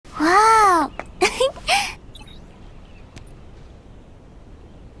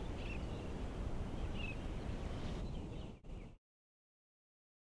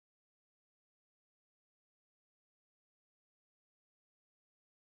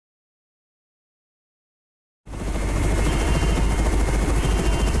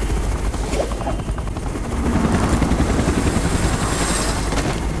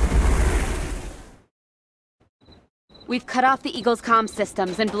We've cut off the Eagle's comm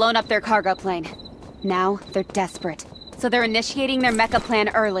systems and blown up their cargo plane. Now, they're desperate, so they're initiating their Mecha plan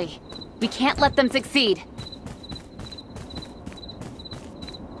early. We can't let them succeed.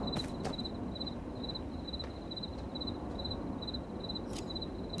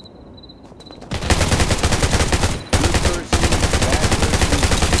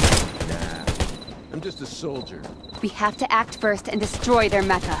 I'm just a soldier. We have to act first and destroy their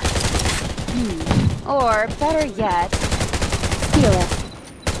Mecha. Or, better yet, steal it.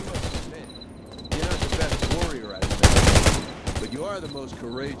 You're not the best warrior I've met, but you are the most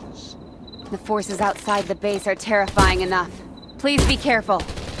courageous. The forces outside the base are terrifying enough. Please be careful.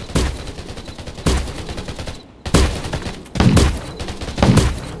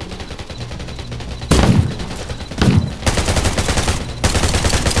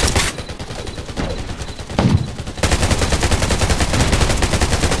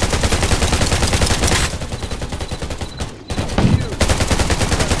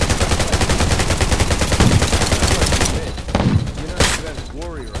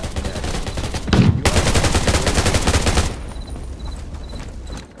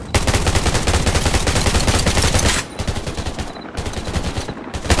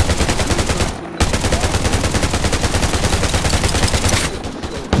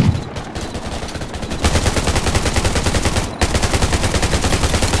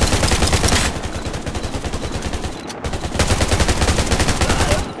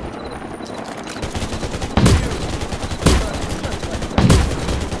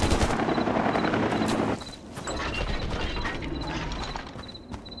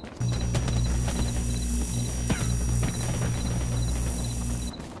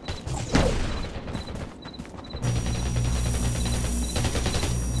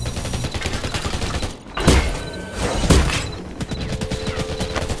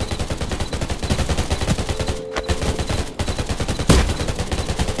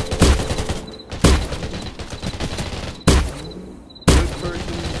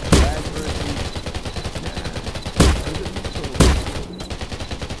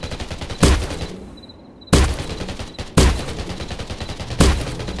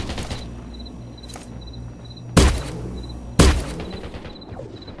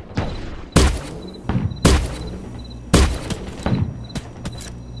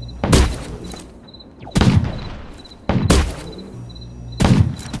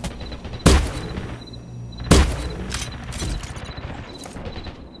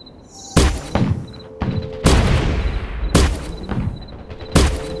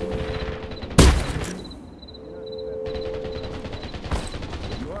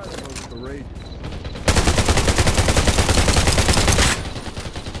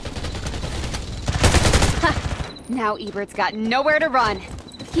 Now Ebert's got nowhere to run.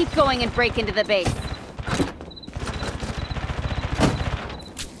 Keep going and break into the base.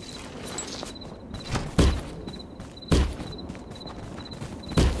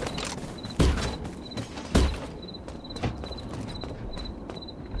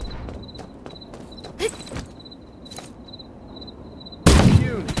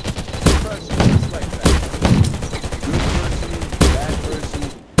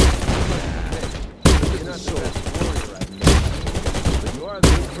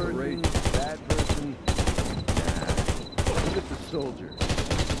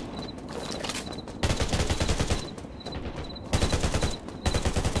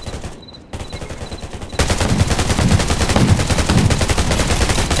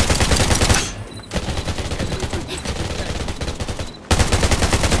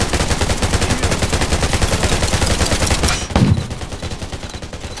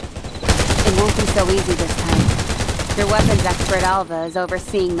 So easy this time. Your weapons expert Alva is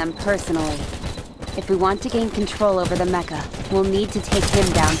overseeing them personally. If we want to gain control over the Mecha, we'll need to take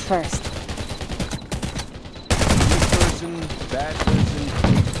him down first. Good person, bad person.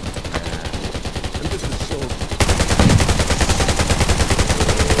 I'm just a soldier.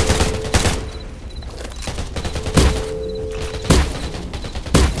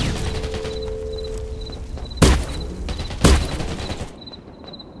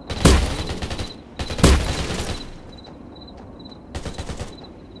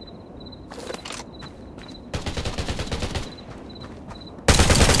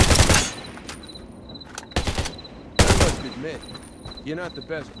 You're not the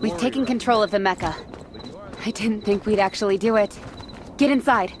best warrior. We've taken control of the Mecha. I didn't think we'd actually do it. Get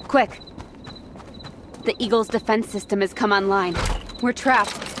inside, quick. The Eagle's defense system has come online. We're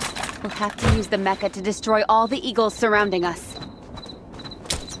trapped. We'll have to use the Mecha to destroy all the Eagles surrounding us.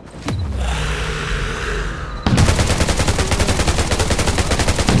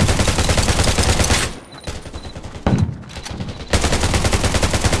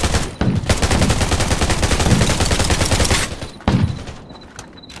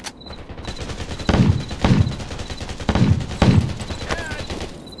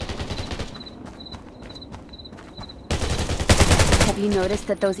 noticed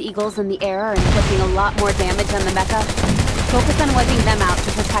that those eagles in the air are inflicting a lot more damage on the Mecha? Focus on wiping them out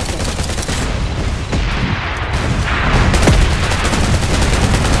to protect it.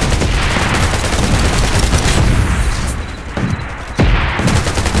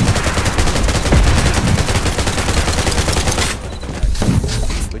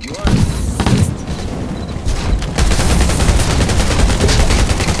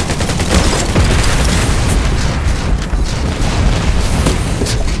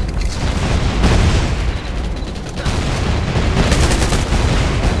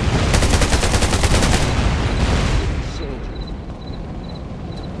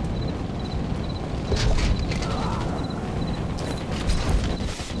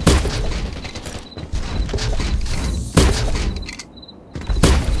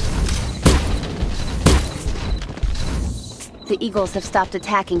 The eagles have stopped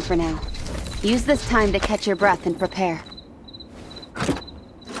attacking for now. Use this time to catch your breath and prepare.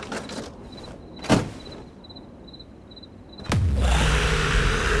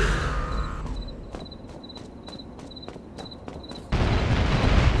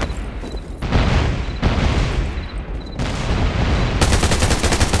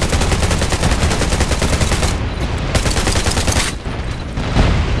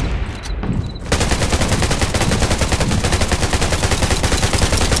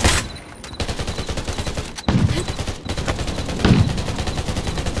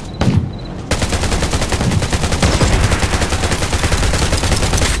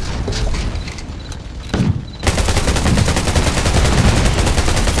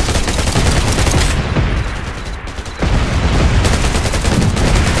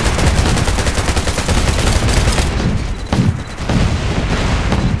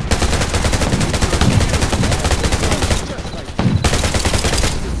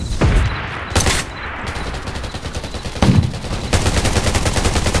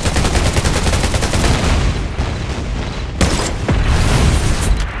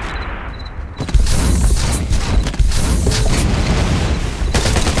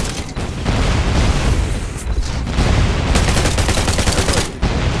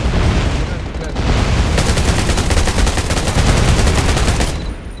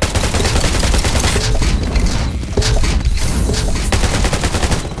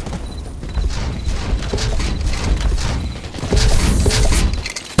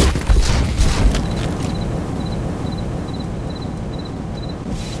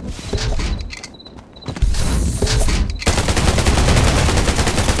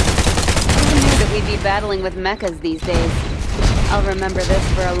 Battling with mechas these days. I'll remember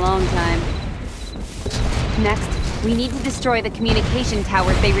this for a long time. Next, we need to destroy the communication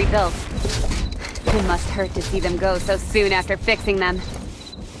towers they rebuilt. It must hurt to see them go so soon after fixing them.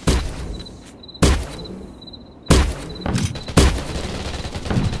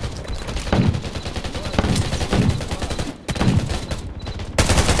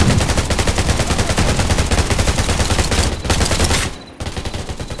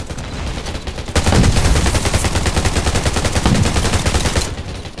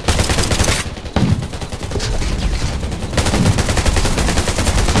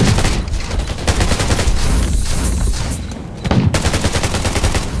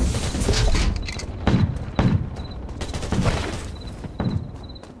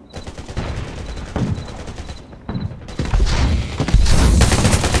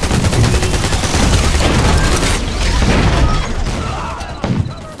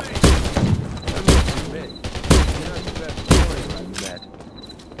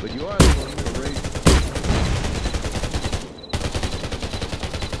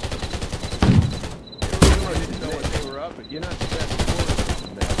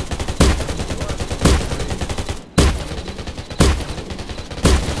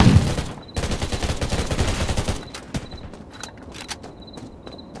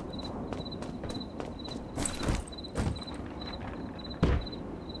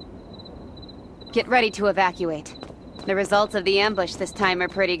 Get ready to evacuate. The results of the ambush this time are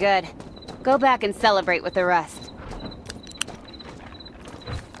pretty good. Go back and celebrate with the rest.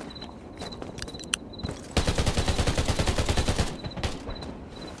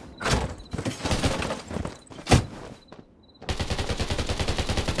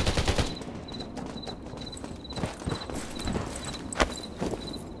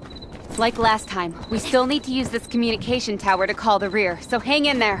 Like last time, we still need to use this communication tower to call the rear, so hang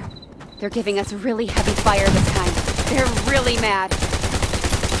in there. They're giving us really heavy fire this time. They're really mad.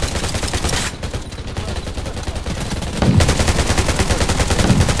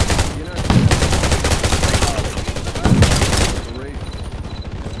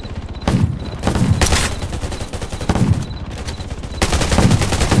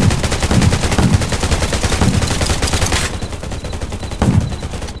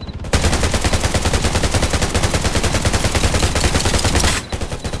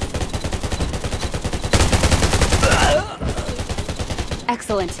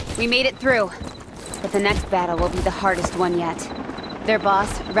 Excellent. We made it through. But the next battle will be the hardest one yet. Their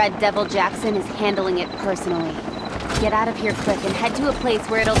boss, Red Devil Jackson, is handling it personally. Get out of here quick and head to a place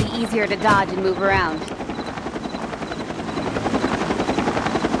where it'll be easier to dodge and move around.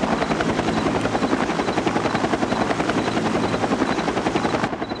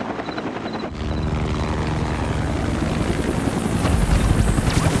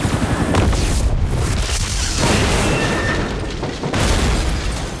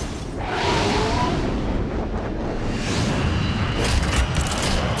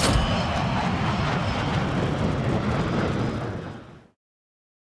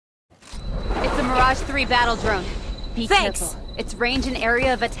 Mirage III battle drone. Be careful. Its range and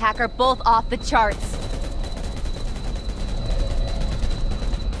area of attack are both off the charts.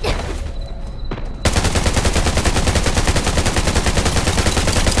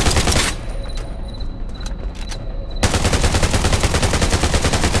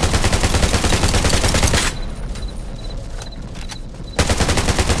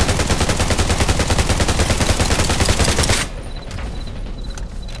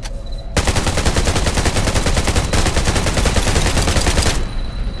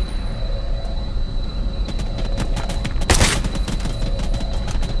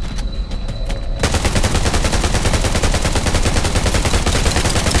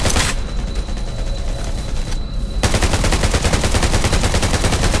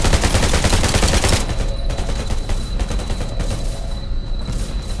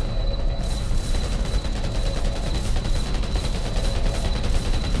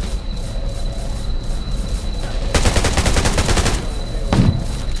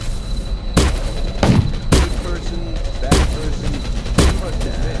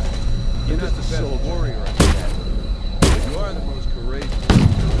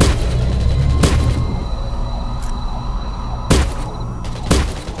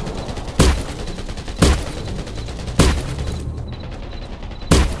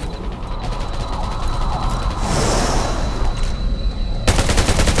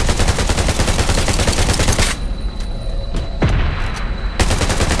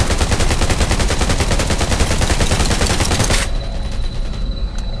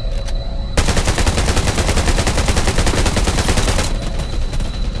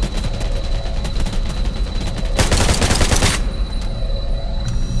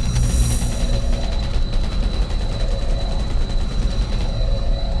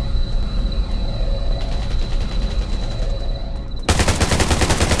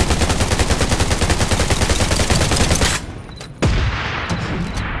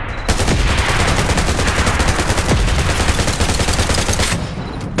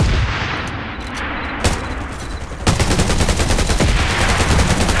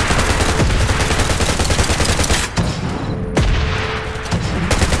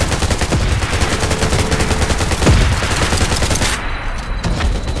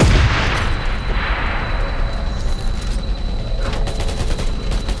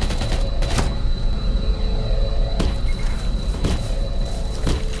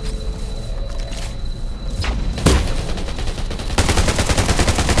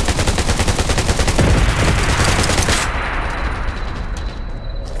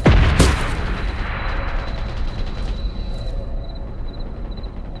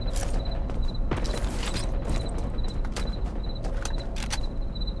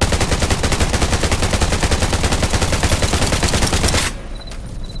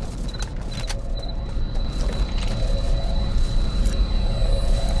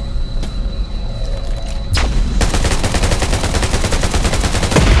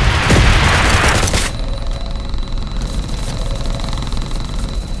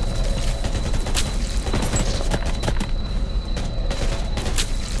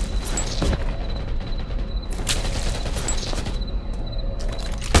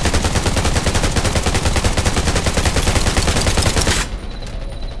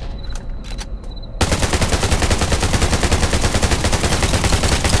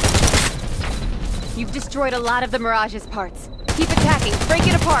 You've destroyed a lot of the Mirage's parts. Keep attacking. Break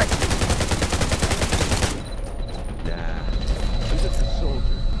it apart. Nah. I'm just a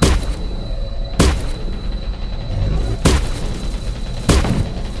soldier.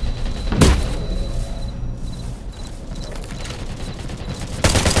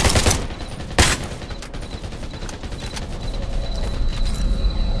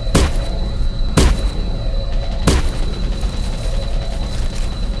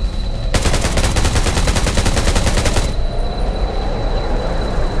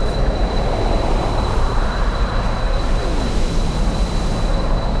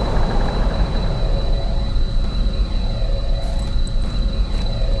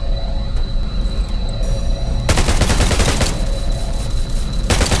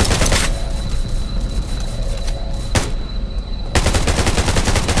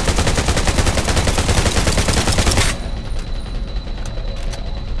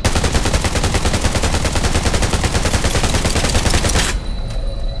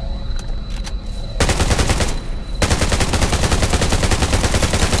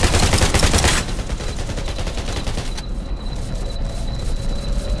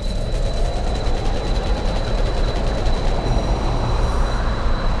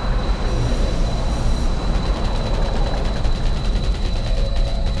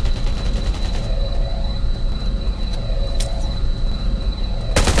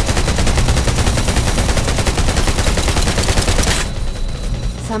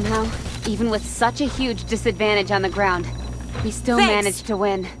 Somehow, even with such a huge disadvantage on the ground, we still managed to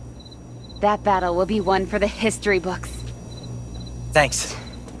win. That battle will be one for the history books. Thanks.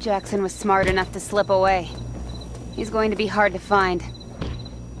 Jackson was smart enough to slip away. He's going to be hard to find.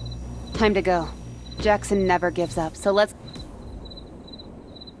 Time to go. Jackson never gives up, so let's...